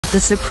The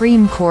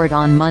Supreme Court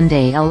on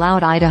Monday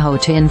allowed Idaho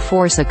to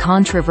enforce a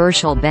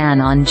controversial ban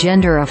on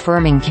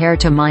gender-affirming care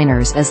to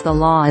minors as the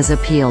law is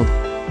appealed,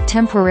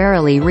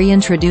 temporarily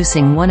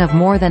reintroducing one of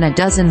more than a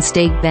dozen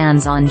state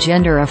bans on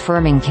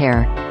gender-affirming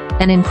care,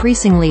 an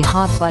increasingly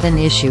hot-button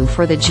issue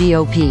for the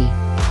GOP.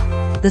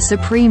 The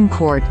Supreme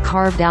Court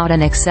carved out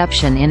an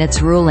exception in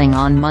its ruling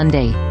on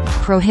Monday,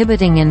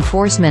 prohibiting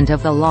enforcement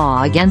of the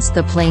law against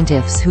the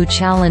plaintiffs who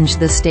challenged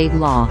the state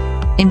law,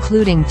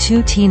 including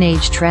 2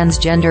 teenage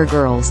transgender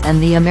girls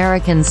and the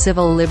American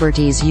Civil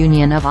Liberties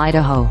Union of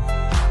Idaho.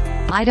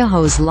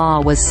 Idaho's law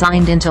was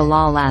signed into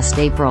law last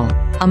April,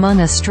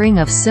 among a string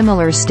of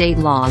similar state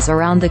laws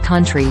around the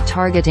country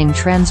targeting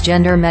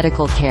transgender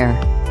medical care.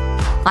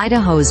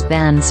 Idaho's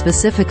ban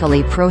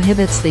specifically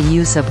prohibits the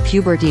use of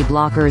puberty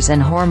blockers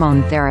and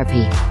hormone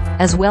therapy,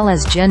 as well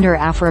as gender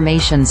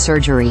affirmation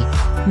surgery,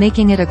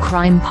 making it a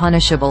crime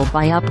punishable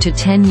by up to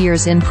 10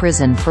 years in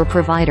prison for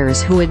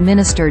providers who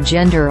administer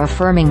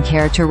gender-affirming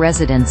care to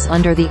residents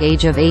under the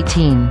age of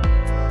 18.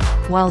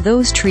 While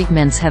those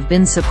treatments have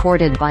been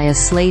supported by a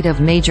slate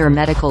of major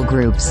medical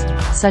groups,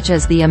 such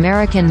as the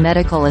American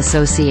Medical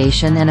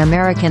Association and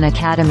American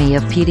Academy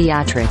of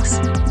Pediatrics,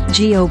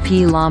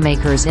 GOP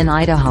lawmakers in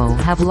Idaho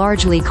have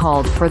largely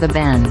called for the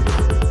ban.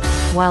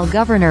 While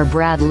Governor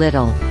Brad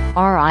Little,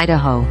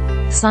 R-Idaho,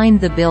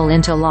 signed the bill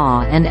into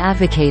law and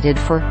advocated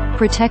for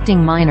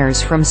protecting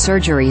minors from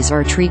surgeries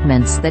or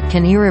treatments that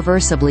can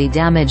irreversibly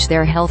damage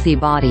their healthy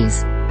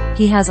bodies,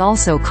 he has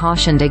also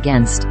cautioned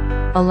against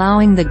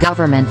allowing the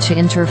government to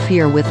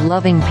interfere with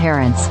loving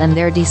parents and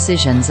their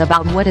decisions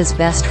about what is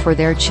best for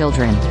their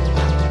children.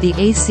 The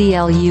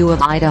ACLU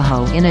of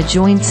Idaho, in a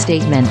joint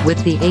statement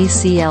with the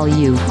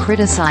ACLU,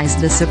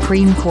 criticized the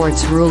Supreme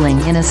Court's ruling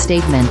in a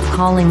statement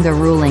calling the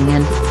ruling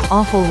an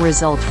awful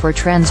result for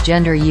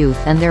transgender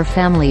youth and their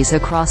families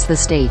across the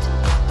state.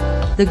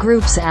 The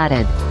groups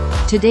added,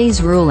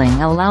 "Today's ruling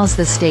allows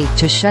the state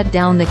to shut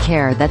down the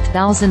care that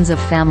thousands of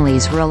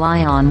families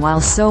rely on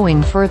while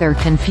sowing further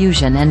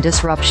confusion and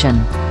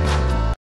disruption."